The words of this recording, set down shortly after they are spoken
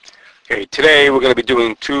Okay, today we're going to be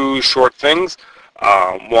doing two short things,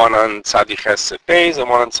 one on Tzadi Ches Sif Beis and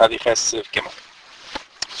one on Tzadi Ches Sif Gimel.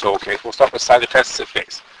 So, okay, we'll start with Tzadi Ches Sif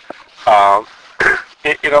Beis.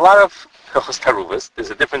 In a lot of Hilchos Taruvos, there's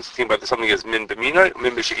a difference between whether something is min b'mina,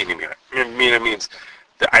 min b'she'ini mina. Min b'mina means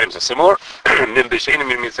the items are similar, min b'she'ini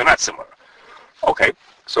mina means they're not similar. Okay,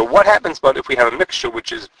 so what happens but if we have a mixture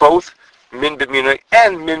which is both min b'mina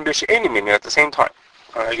and min b'she'ini mina at the same time?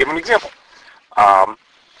 I'll give an example.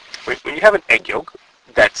 When you have an egg yolk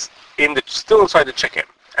that's still inside the chicken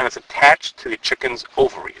and it's attached to the chicken's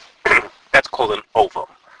ovaries, that's called an ovum,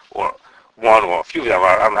 or one or a few.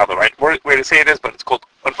 I don't know the right way to say it is, but it's called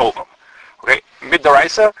an ovum. Okay,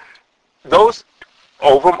 mid-daraisa, those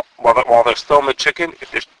ovum, while they're still in the chicken,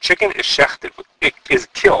 if the chicken is shechted, it is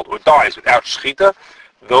killed or dies without shechita,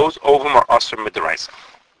 those ovum are asur mid-daraisa.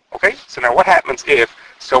 Okay, so now what happens if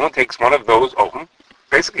someone takes one of those ovum,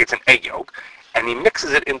 basically it's an egg yolk, and he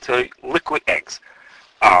mixes it into liquid eggs.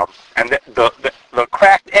 And the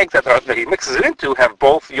cracked eggs that he mixes it into have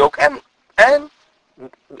both yolk and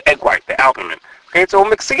egg white, the albumin. Okay, it's all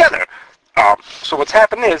mixed together. So what's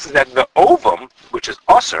happened is that the ovum, which is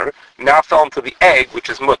usr, now fell into the egg, which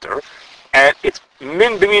is mutter, and it's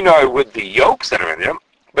min b'mina with the yolks that are in there,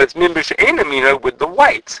 but it's min b'she'ena with the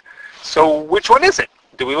whites. So which one is it?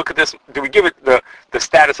 Do we look at this? Do we give it the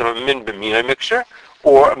status of a min b'mina mixture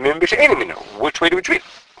or a min b'she'ena mina? Which way do we treat it?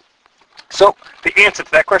 So the answer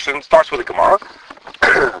to that question starts with a Gemara,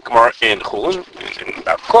 Gemara in Chulin, in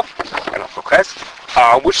Bab Kuf, and Chokes,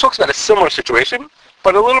 which talks about a similar situation,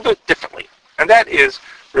 but a little bit differently. And that is,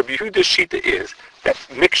 Rabbi Yehuda's shita is that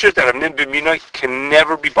mixtures that are min b'mina can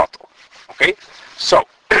never be batel. Okay, so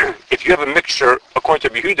if you have a mixture according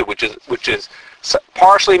to Rabbi Yehuda, which is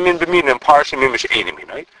partially min b'mina and partially min b'she'ena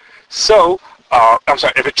mina, so I'm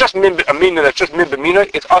sorry, if it's just min b'mina, that's just min b'mina,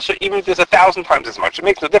 it's also, even if there's 1,000 times as much, it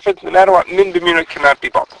makes no difference. No matter what, min b'mina cannot be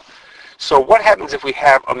batel. So what happens if we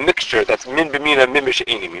have a mixture that's min b'mina, min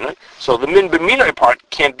b'she'ena mina? So the min b'mina part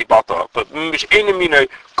can't be batel, but min b'she'ena mina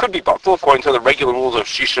could be batel according to the regular rules of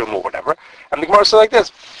shishim or whatever. And the Gemara says like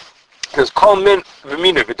this: there's kol min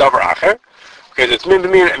b'mina v'davar acher. Okay, so it's min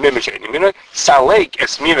b'mina and min b'she'ena mina. Salek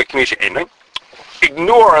es mina k'mi she'ena.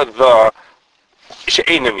 Ignore the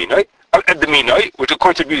she'ena mina. The minoi, which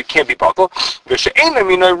according to beauty can't be batel, the she'ena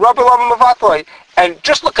minoi, rabbi lama mavatlai, and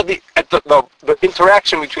just look at the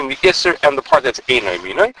interaction between the isser and the part that's einoi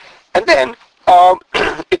minoi, and then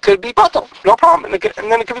it could be batel, no problem, and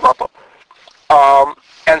then it could be batel.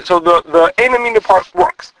 And so the einoi minoi part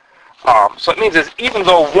works. So it means is even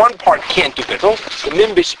though one part can't do bittul,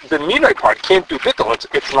 the minoi part can't do bittul.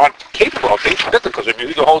 It's not capable of doing bittul because the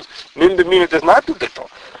Yehuda holds min b'mina does not do bittul.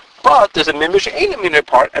 But there's a min b'she'ena mina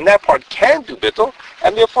part, and that part can do bittul,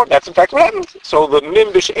 and therefore that's in fact what happens. So the min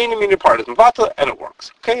b'she'ena mina part is mvata, and it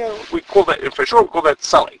works. Okay, we call that, for sure, we call that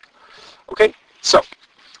salek. Okay, so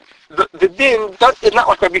the din is not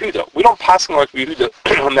like Rabbi Yehuda. We don't pass on like Rabbi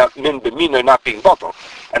Yehuda on that min b'mina not being bittul,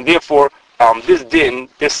 and therefore this din,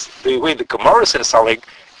 the way the Gemara says salek,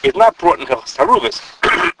 is not brought in Hilchos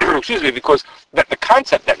Taruvos. Excuse me, because the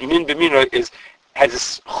concept that min b'mina has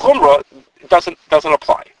this chumrah doesn't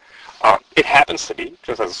apply. It happens to be,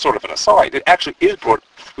 just as a sort of an aside, it actually is brought,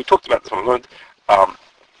 we talked about this when we learned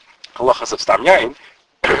halachas of Stam Yain,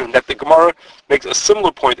 that the Gemara makes a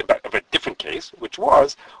similar point of a different case, which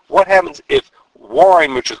was, what happens if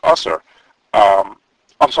wine which is usr,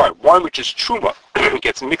 wine which is truma,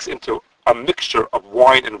 gets mixed into a mixture of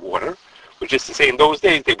wine and water, which is to say in those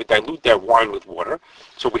days they would dilute their wine with water.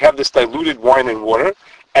 So we have this diluted wine and water,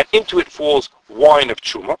 and into it falls wine of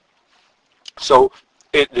truma. So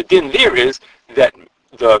the din there is that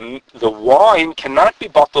the wine cannot be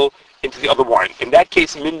bottled into the other wine. In that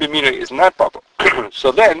case, min b'mina is not bottled.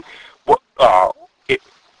 So then,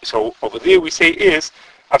 so over there we say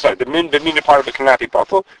the min b'mina part of it cannot be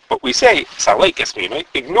bottled, but we say salek esmina.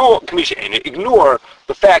 Ignore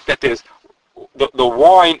the fact that there's the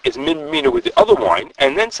wine is min b'mina with the other wine,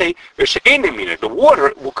 and then say she'ena mina, the water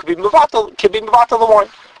can be mevatel the wine.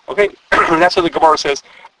 Okay, and that's what the Gemara says.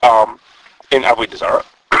 In Avodah Zarah,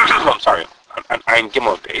 I'm sorry, on Ayin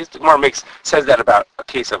Gimel Beis, the Gemara says that about a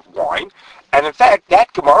case of wine, and in fact,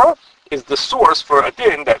 that Gemara is the source for a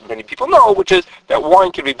din that many people know, which is that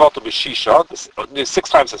wine can be bottled with shisha, 6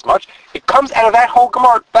 times as much. It comes out of that whole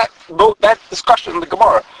Gemara, that discussion in the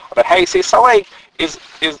Gemara about how you say salek is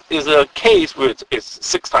a case where it's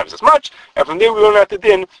 6 times as much, and from there we learn out the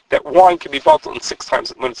din that wine can be bottled in 6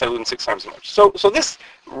 times when it's diluted 6 times as much. So this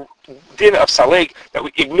din of salek, that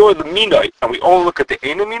we ignore the minoi and we only look at the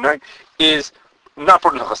einoi minoi, is not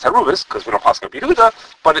brought in Hilchos Taruvos because we don't pass on Rabbi Yehuda,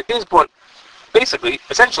 but it is brought,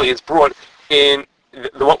 essentially it's brought in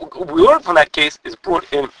what we learned from that case is brought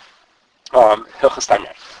in Hilchas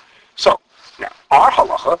Tanya. So now our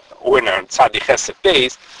halacha, or in our Tzadik Chesed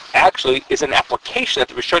Beis, actually is an application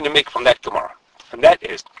that we're trying to make from that Gemara, and that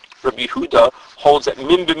is Rabbi Yehuda holds that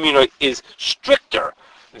min b'minoi is stricter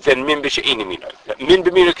than min b'she'ini minoi. That min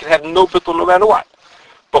b'minoi can have no bittul no matter what.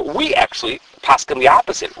 But we actually paskin the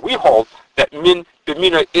opposite. We hold that min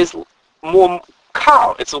b'minoi is more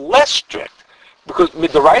kal. It's less strict. Because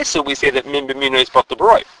midaraisa we say that min b'minoi is batal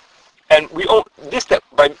b'roi. And we own this, that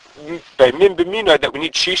by min b'minoi that we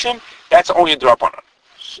need shishim, that's only a drabanan.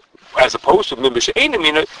 As opposed to min b'she'eni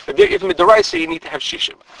minoi, if midaraisa you need to have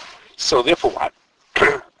shishim. So therefore what?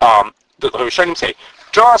 The Rishonim say,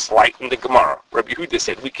 just like in the Gemara, Rabbi Yehuda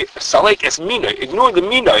said, we can salek es minoi, ignore the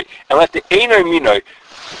minoi and let the einoi minoi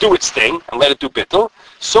do its thing and let it do bittul.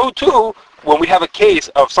 So too, when we have a case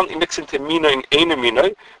of something mixed into minoi and einoi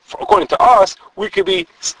minoi, according to us, we could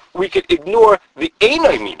ignore the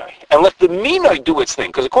einoi minoi and let the minoi do its thing.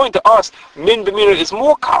 Because according to us, min b'minoi is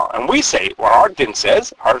more kal, and we say, well, our din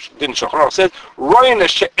says, our din Shulchan Aruch says, royana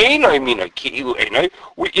she'einoi minoi ki'ilu einoi.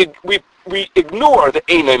 We ignore the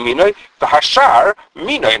einoi minoi, the hashar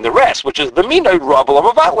minoi, and the rest, which is the minoi rubble of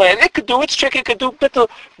a vatla, and it could do its trick. It could do bittul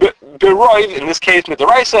b'roiv, in this case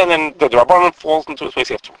midaraisa, and then the drabanan falls into its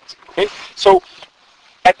place afterwards. Okay, so.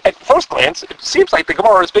 At first glance, it seems like the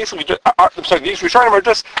Gemara is basically just, these Rishonim are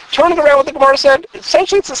just turning around what the Gemara said.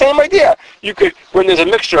 Essentially, it's the same idea. You could, when there's a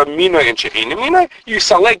mixture of minoi and she'enim minoi, you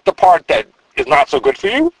select the part that is not so good for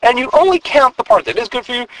you, and you only count the part that is good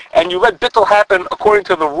for you, and you let bittul happen according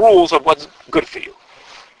to the rules of what's good for you.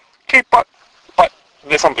 Okay, but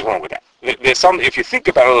there's something wrong with that. There's something, if you think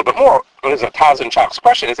about it a little bit more, there's a Taz and Shach's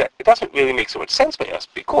question, is that it doesn't really make so much sense by us,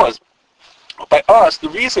 because by us, the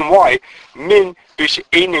reason why min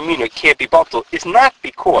b'she'enim minoi can't be batal is not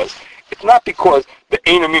because the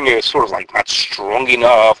einoi minoi is sort of like not strong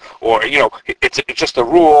enough, or it's just a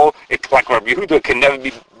rule. It's like Rabbi Yehuda can never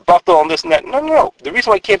be batal on this and that. No. The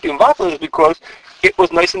reason why it can't be batal is because it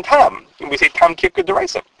was nice and tam. And we say tam kicker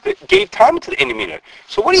deraisa. It gave tam to the einoi minoi.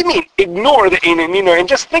 So what do you mean? Ignore the einoi minoi and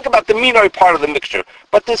just think about the minoi part of the mixture.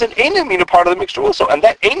 But there's an einoi minoi part of the mixture also, and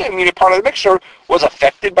that einoi minoi part of the mixture was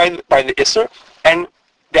affected by the isser, and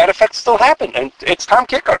that effect still happened, and it's tam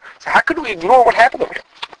kicker. So how could we ignore what happened over here?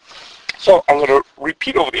 So I'm going to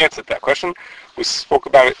repeat over the answer to that question. We spoke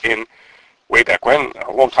about it in way back when,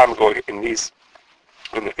 a long time ago,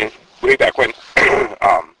 way back when.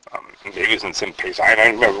 Maybe it was in Sim Pei Zayin. I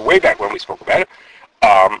remember way back when we spoke about it.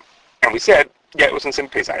 And we said, yeah, it was in Sim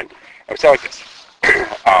Pei Zayin. And we said like this.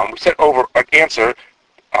 We said over an answer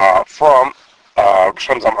from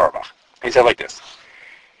Shlomo Auerbach. He said like this.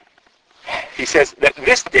 He says that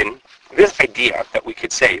this idea that we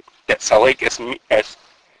could say that salek as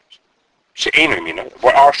she'einoi minoi,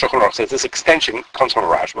 what our Shulchan Aruch says, this extension comes from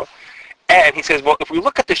Rashba. And he says, well, if we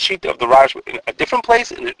look at the sheet of the Rashba in a different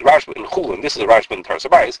place, in the Rashba in Chulin, this is the Rashba in Taras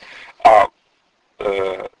Abayis, I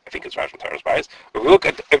think it's Rashba in Taras Abayis. If we look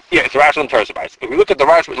at, it's Rashba in Taras Abayis. If we look at the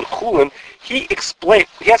Rashba in Chulin, he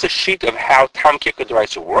has a sheet of how tam kicker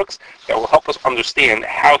deraisa works that will help us understand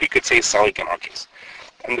how he could say salik in our case.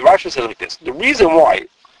 And the Rashba says like this: the reason why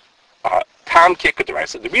tam kicker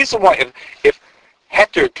deraisa, the reason why if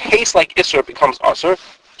heter tastes like isser, it becomes usser.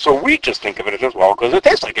 So we just think of it as well because it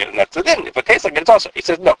tastes like it, and that's the thing. If it tastes like it, it's usser. He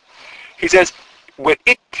says no. He says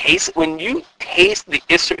when you taste the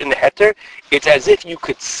isser in the heter, it's as if you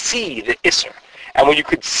could see the isser, and when you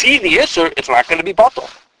could see the isser, it's not going to be batal.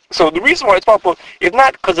 So the reason why it's batal is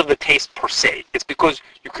not because of the taste per se. It's because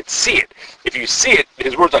you could see it. If you see it,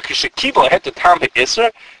 his words are kishakiva heter tam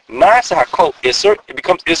isser, nasa hakol isser. It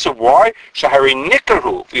becomes isser. Why? Shahari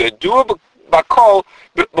nikaru v'yadua bakol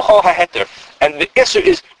b'chol haheter, and the isser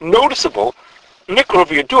is noticeable. Nikaru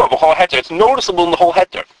v'yadua b'chol haheter. It's noticeable in the whole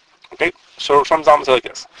heter. Okay, so Shlomo Zalman says like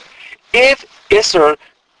this: if isser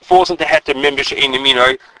falls into heter min b'she'einoi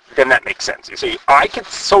minoi, then that makes sense. You see, I can,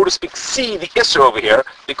 so to speak, see the isser over here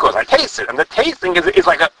because I taste it, and the tasting is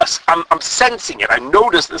like I'm sensing it. I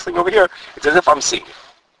notice this thing over here. It's as if I'm seeing it.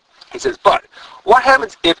 He says, but what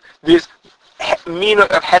happens if there's minoi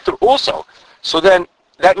of heter also? So then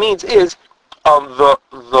that means is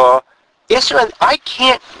the isser, and I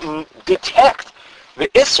can't detect the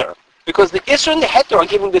isser because the isser and the heter are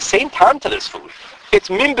giving the same time to this food. It's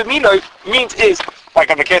min b'minoi means is, like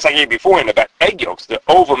in the case I gave before about egg yolks, the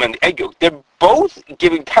ovum and the egg yolk, they're both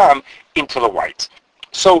giving time into the whites.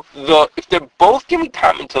 So if they're both giving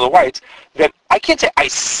time into the whites, then I can't say I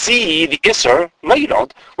see the isser. No, you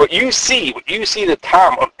don't. What you see the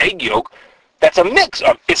time of egg yolk, that's a mix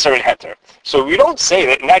of isser and heter. So we don't say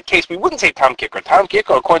that. In that case, we wouldn't say tam kicker. Tam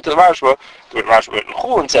kicker, according to the Rashba in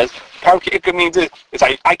Chulin says, Param Ke'ikka means is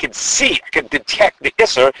I can see, I can detect the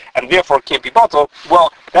Isser, and therefore it can't be Batal.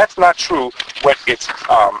 Well, that's not true when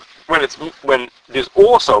there's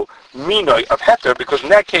also Minoi of Heter, because in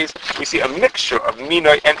that case we see a mixture of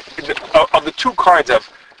Minoi and of the two kinds of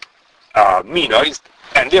Minois,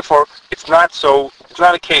 and therefore it's not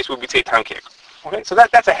a case where we say Param Ke'ikka. Okay, so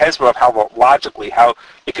that's a hezbollah of how logically how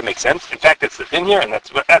it can make sense. In fact, it's the thing here, and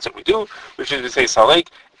that's what we do, which is we say Salek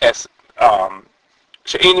as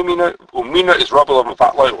She'ena Mina, Umina is Rabble of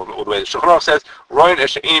Mapatloi, or the way the Shulchan Aruch says, Royan as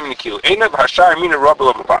She'ena Mina Kilu Ena, V'Hashar Mina Rabble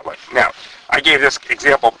of Mapatloi. Now, I gave this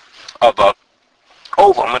example of a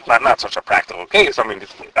oval, not such a practical case. I mean,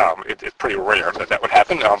 it's pretty rare that would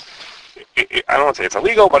happen. I don't want to say it's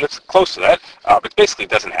illegal, but it's close to that. But basically,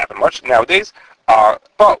 it doesn't happen much nowadays.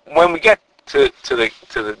 But when we get to the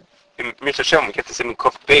in Mitzvah Shem, we get to Siman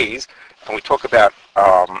Kuf Beis, and we talk about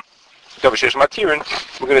Davashesh Matirin.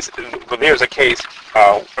 But there's a case.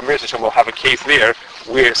 Mitzvah Shem will have a case there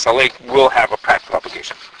where Salek will have a practical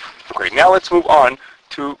application. Okay, now let's move on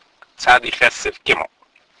to Tzadi Ches Gimel.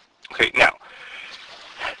 Okay, now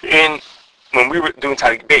when we were doing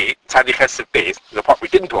Tzadi Ches Beis, the part we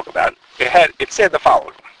didn't talk about, it said the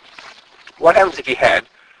following: what happens if you had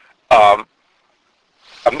a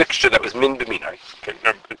mixture that was min b'minai? Okay,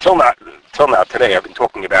 until now today I've been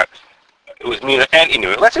talking about it was mina and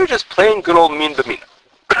inu. Let's say just plain good old min b'minai,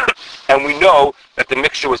 and we know that the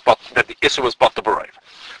mixture was that the issur was bata b'rayv,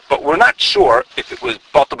 but we're not sure if it was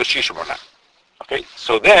bata b'shishim or not. Okay,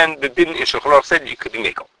 so then the din in Shulchan Aruch said you could be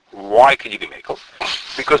mekel. Why could you be mekel?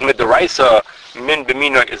 Because midaraisa min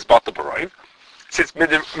b'minai is bata b'rayv. Since min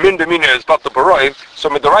b'minai is bata b'rayv, so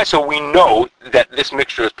midaraisa we know that this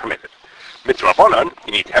mixture is permitted. Midrabanan,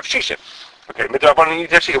 you need to have shishim. Okay, midrabanan, you need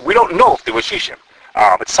to have shishim. We don't know if there was shishim.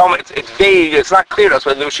 It's vague. It's not clear to us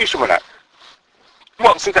whether there was shishim or not.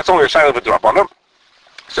 Well, since that's only a shaila of a drabanan,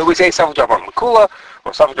 so we say safek drabanan makula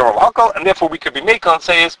or safek drabanan hakal, and therefore we could be mekel and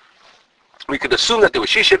say we could assume that there was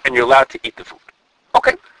shishim and you're allowed to eat the food.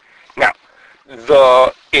 Okay. Now,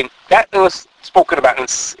 that was spoken about in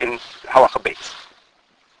halacha beis.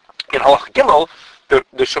 In halacha gimel,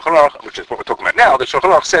 the Shulchan Aruch, which is what we're talking about now, the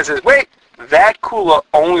Shulchan Aruch says wait, that kula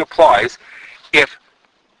only applies if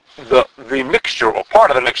the mixture or part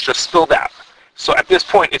of the mixture spilled out. So at this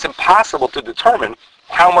point, it's impossible to determine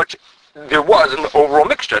how much there was in the overall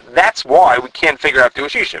mixture. That's why we can't figure out if there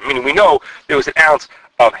was shishim. Meaning we know there was an ounce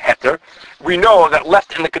of heter. We know that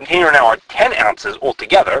left in the container now are 10 ounces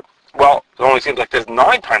altogether. Well, it only seems like there's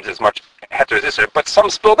 9 times as much heter as this, but some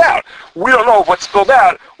spilled out. We don't know if what spilled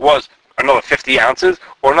out was another 50 ounces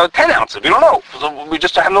or another 10 ounces. We don't know. So we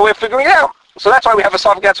just have no way of figuring it out. So that's why we have a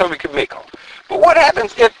soft gas so we can make them. But what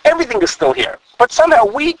happens if everything is still here, but somehow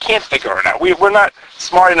we can't figure it out? We're not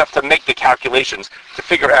smart enough to make the calculations to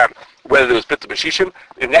figure out whether there was bit of b'shishim.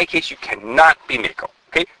 In that case, you cannot be mekel.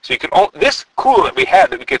 Okay, so you can this kula that we had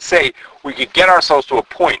that we could say we could get ourselves to a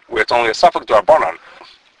point where it's only a safek d'Rabbanan,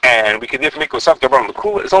 and we could therefore make a safek d'Rabbanan. The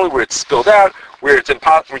kula is only where it's spilled out, where it's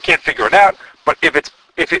impossible. We can't figure it out. But if it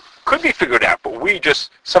could be figured out, but we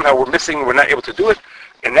just somehow we're missing, we're not able to do it.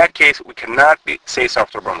 In that case, we cannot say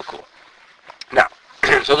safek d'Rabbanan kula. Now,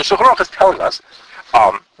 so the Shulchan Aruch is telling us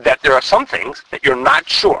that there are some things that you're not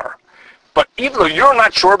sure. But even though you're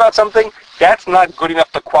not sure about something, that's not good enough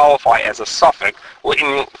to qualify as a suffix for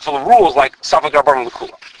the rules like safek d'Rabbanan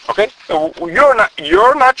l'kula. Okay, so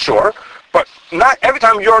you're not sure, but not every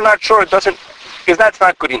time you're not sure that's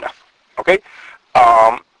not good enough. Okay,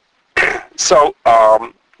 so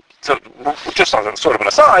just on sort of an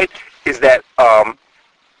aside is that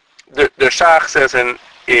the Shach says in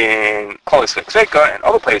Kolis Sveka and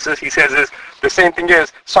other places, he says is the same thing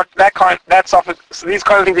is that suffix. So these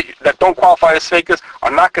kind of things that don't qualify as svekas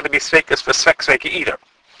are not going to be svekas for sveka either.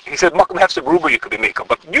 He said makom hefsek ruba you could be mekel,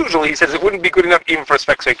 but usually he says it wouldn't be good enough even for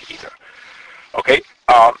sveka either. Okay,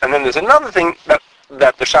 and then there's another thing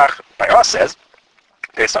that the Shach by us says,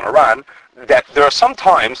 based on Iran, that there are some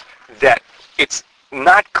times that it's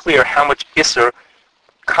not clear how much isser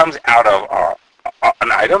comes out of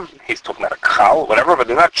an item. He's talking about a chal, whatever, but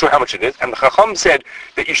they're not sure how much it is. And the Chacham said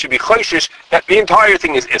that you should be choishish that the entire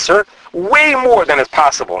thing is isser, way more than is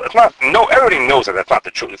possible. It's not. No, everybody knows that that's not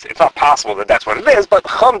the truth. It's not possible that that's what it is. But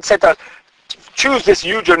Chacham said to choose this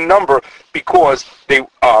huger number because they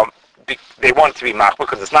want it to be machmir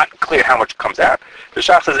because it's not clear how much comes out. The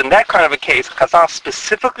Shach says in that kind of a case, Chazal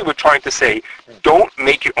specifically were trying to say, don't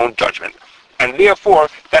make your own judgment. And therefore,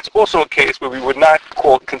 that's also a case where we would not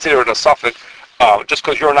consider it a suffix just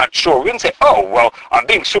because you're not sure. We wouldn't say, oh, well,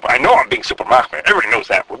 I know I'm being super machmir. Everybody knows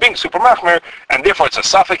that. We're being super machmir, and therefore it's a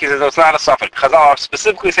suffix. He says, no, it's not a suffix. Chazal are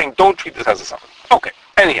specifically saying, don't treat this as a suffix. Okay.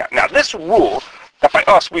 Anyhow, now this rule that by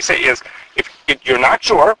us we say is, if you're not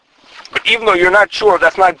sure, but even though you're not sure,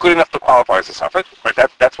 that's not good enough to qualify as a suffix, right?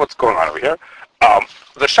 That's what's going on over here.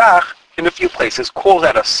 The Shach, in a few places, calls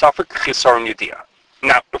that a suffix chisaron yediyah.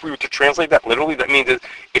 Now, if we were to translate that literally, that means that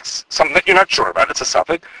it's something that you're not sure about. It's a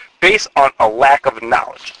suffix based on a lack of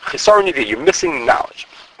knowledge. Chisaron yediyah, you're missing knowledge.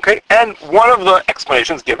 Okay, and one of the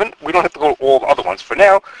explanations given, we don't have to go to all the other ones for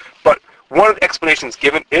now, but one of the explanations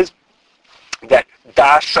given is that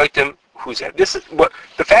da shaitim huzeh. This is what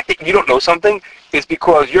the fact that you don't know something is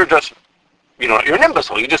because you're just, you're an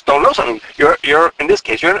imbecile. You just don't know something. You're in this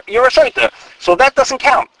case, you're a shaita. So that doesn't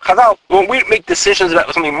count. Chazal, when we make decisions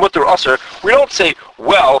about something mutter or usher, we don't say,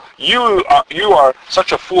 well, you are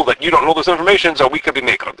such a fool that you don't know this information, so we could be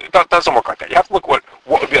making it. That doesn't work like that. You have to look what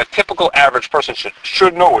would be a typical average person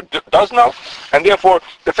should know or does know, and therefore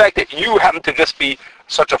the fact that you happen to just be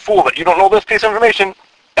such a fool that you don't know this piece of information,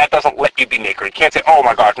 that doesn't let you be maker. You can't say, oh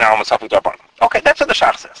my gosh, now I'm a suffix dabban. Okay, that's what the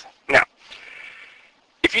Shach says. Now,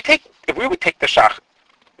 if we would take the Shach,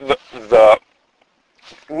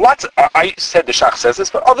 I said the Shach says this,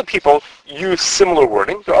 but other people use similar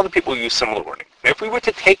wording. There are other people who use similar wording. Now, if we were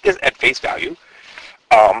to take this at face value,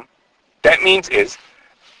 that means is,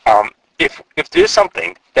 if there's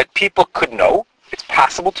something that people could know, it's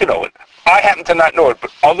possible to know it. I happen to not know it,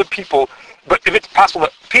 but other people, but if it's possible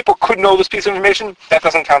that people could know this piece of information, that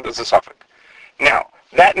doesn't count as a suffix. Now,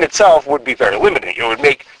 that in itself would be very limiting. It would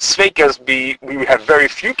make sveikas we would have very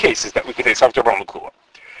few cases that we could say suffix dabban l'kula.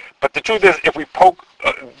 But the truth is, if we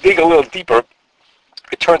dig a little deeper,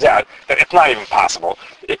 it turns out that it's not even possible.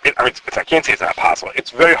 I can't say it's not possible.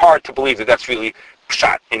 It's very hard to believe that that's really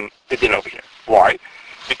pshat in the din over here. Why?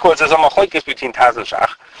 Because there's a machlokes between Taz and Shach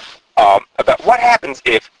about what happens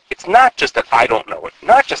if it's not just that I don't know it,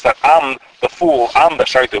 not just that I'm the fool, I'm the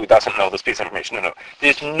shaita who doesn't know this piece of information. No.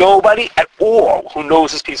 There's nobody at all who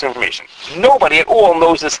knows this piece of information. Nobody at all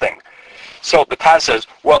knows this thing. So the Taz says,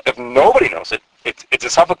 well, if nobody knows it, it's a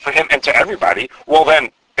suffix for him and to everybody, well then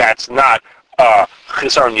that's not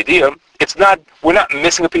chisaron yediyah. It's not, we're not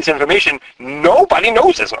missing a piece of information. Nobody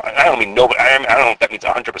knows this. I don't mean nobody, I don't know if that means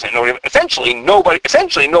 100% nobody.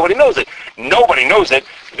 Essentially nobody knows it. Nobody knows it,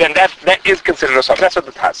 then that is considered a suffix. That's what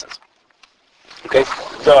the Taz says. Okay?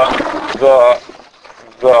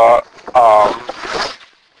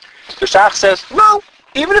 The Shach says, no,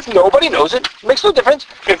 even if nobody knows it, it makes no difference.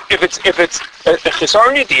 If it's a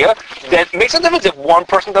chisaron yediyah, then it makes a difference if one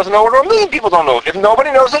person doesn't know it or a million people don't know it. If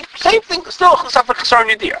nobody knows it, same thing, still a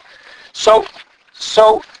chisaron yediyah. So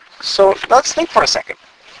let's think for a second.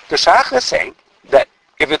 The Shach is saying that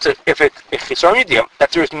if it's a chisaron yediyah,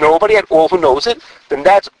 that there is nobody at all who knows it, then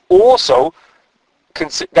that's also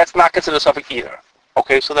that's not considered a suffix either.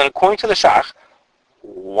 Okay, so then according to the Shach,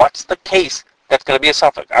 what's the case that's going to be a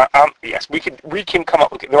suffix? Yes, we can come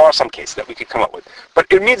up with. There are some cases that we could come up with, but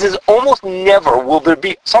it means there's almost never will there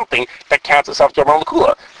be something that counts as suffix dabban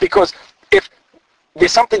l'kula, because if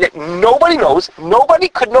there's something that nobody knows, nobody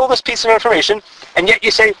could know this piece of information, and yet you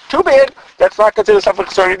say, too bad, that's not considered a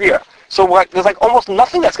suffix chisaron yediyah. So there's almost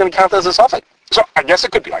nothing that's going to count as a suffix. So I guess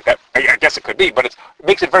it could be like that. I guess it could be, but it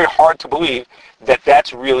makes it very hard to believe that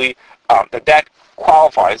that's really, that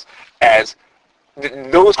qualifies as,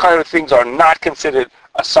 those kind of things are not considered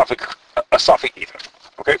a suffix either.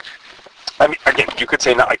 Okay? I mean, again, you could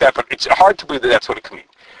say not like that, but it's hard to believe that that's what it can mean.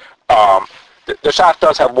 The Shach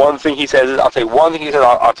does have one thing he says. I'll tell you one thing he says.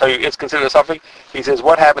 I'll tell you it's considered a suffix. He says,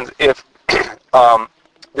 what happens if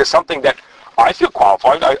there's something that I feel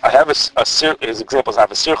qualified. I have his examples. I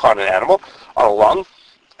have a sircha on an animal, on a lung,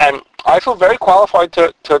 and I feel very qualified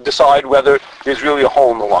to decide whether there's really a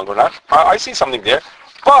hole in the lung or not. I see something there,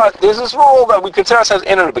 but there's this rule that we consider ourselves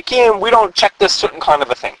in a bekim. We don't check this certain kind of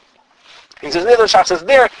a thing. He says, the Shach says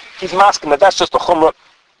there, he's masking that that's just a chumrah.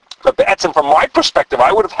 But from my perspective,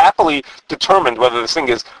 I would have happily determined whether this thing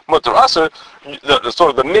is mutter asur. The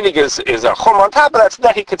sort of the minig is a chum on top of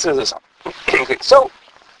that he considers this up. Okay, so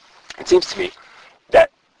it seems to me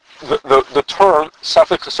that the term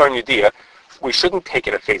suffix chisaron yediyah, we shouldn't take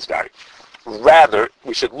it at face value. Rather,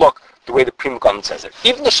 we should look the way the Pri Megadim says it.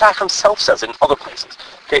 Even the Shach himself says it in other places.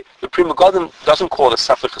 Okay, the Pri Megadim doesn't call it a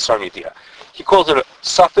suffix chisaron yediyah. He calls it a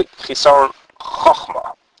suffix chisaron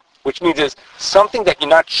chochma, which means it's something that you're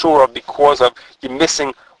not sure of because of you're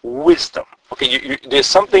missing wisdom. Okay, there's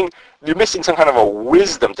something, you're missing some kind of a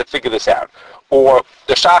wisdom to figure this out. Or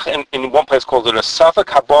the Shach in one place calls it a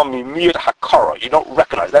suffix haba mimir hakara. You don't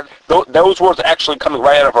recognize that. Those words are actually coming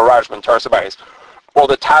right out of a Rajman Taras Abayis. Or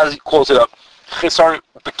the Taz calls it a chisaron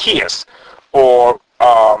bekiyas. Or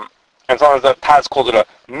and sometimes the Taz calls it a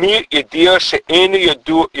mir yediyah she'enu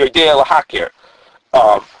yediyah lahakir.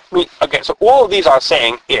 Again, so all of these are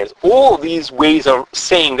saying is, all of these ways of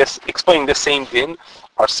saying this, explaining this same din,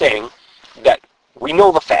 are saying that we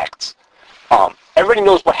know the facts. Everybody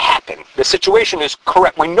knows what happened. The situation is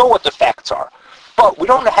correct. We know what the facts are, but we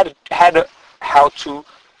don't know how to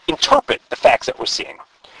interpret the facts that we're seeing.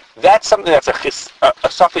 That's something that's a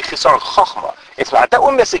safek chisar chachma. It's not that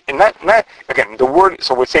we're missing, and not again the word.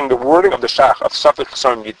 So we're saying the wording of the shach of safek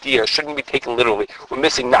chisar yediyah shouldn't be taken literally. We're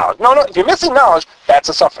missing knowledge. No. If you're missing knowledge, that's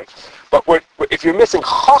a safek. But if you're missing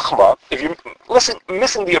chachma, if you're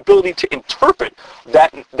missing the ability to interpret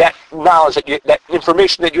that knowledge, that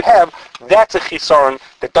information that you have, that's a chisaron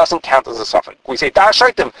that doesn't count as a safek. We say da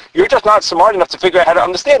shaitim, you're just not smart enough to figure out how to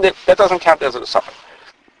understand it. That doesn't count as a safek.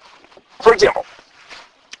 For example.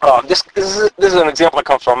 This is an example that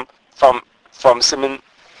comes from Siman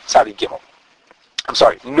Tzadi Gimel. I'm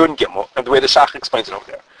sorry, Nun Gimel, and the way the Shach explains it over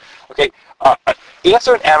there. Okay,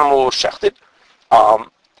 after an animal was shechted,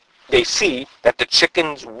 they see that the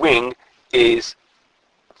chicken's wing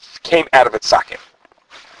came out of its socket.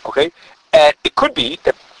 Okay, and it could be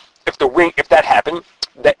that if that happened,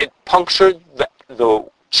 that it punctured the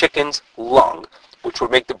chicken's lung, which would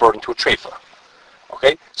make the bird into a treifa.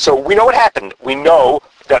 Okay, so we know what happened. We know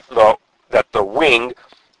that the wing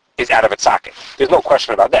is out of its socket. There's no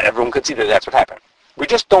question about that. Everyone can see that that's what happened. We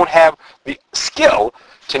just don't have the skill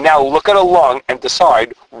to now look at a lung and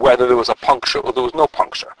decide whether there was a puncture or there was no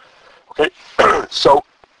puncture. Okay, so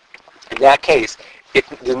in that case, if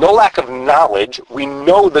there's no lack of knowledge, we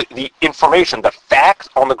know the information, the facts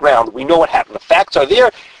on the ground. We know what happened. The facts are there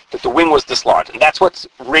that the wing was dislodged, and that's what's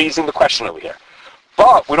raising the question over here.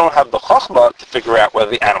 But we don't have the chachma to figure out whether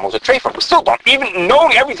the animal's a treifa. We still don't. Even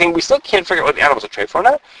knowing everything, we still can't figure out whether the animal's a treifa or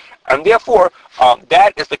not. And therefore,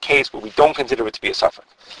 that is the case where we don't consider it to be a safek.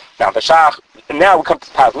 Now, now we come to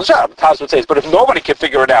Taz and the Shach. The Taz would say, but if nobody can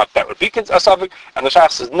figure it out, that would be a safek. And the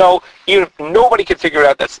Shach says, no, even if nobody can figure it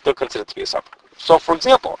out, that's still considered to be a safek. So, for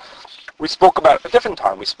example, we spoke about, a different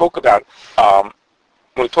time, we spoke about,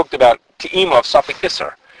 when we talked about te'ima of safek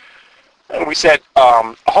isser. And we said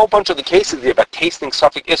a whole bunch of the cases there about tasting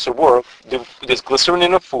safek isser were there's glycerin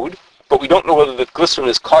in a food, but we don't know whether the glycerin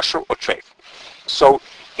is kosher or treif. So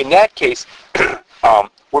in that case,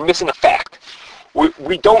 we're missing a fact.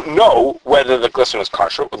 We don't know whether the glycerin is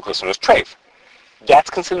kosher or the glycerin is treif. That's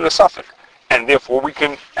considered a safek. And therefore we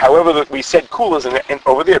can, however we said kulas and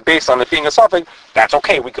over there based on it being a safek, that's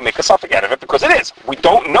okay. We can make a safek out of it because it is. We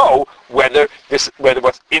don't know whether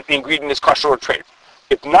the ingredient is kosher or treif.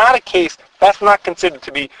 It's not a case, that's not considered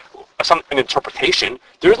to be an interpretation.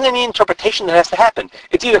 There isn't any interpretation that has to happen.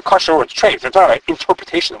 It's either kosher or it's treif. It's not an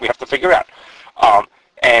interpretation that we have to figure out.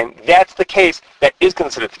 And that's the case that is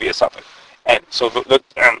considered to be a safek. And so,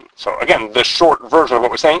 so again, the short version of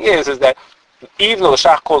what we're saying is that even though the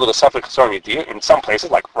Shach called it a safek chesar yediyah, in some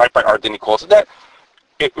places, like right by Ardin, he calls it that,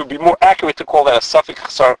 it would be more accurate to call that a safek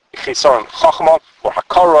chesar chachma or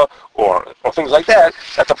hakara or things like that,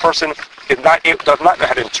 that the person does not know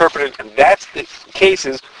how to interpret it, and that's the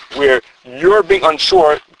cases where you're being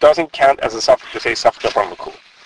unsure doesn't count as a safek to say safek from the kul.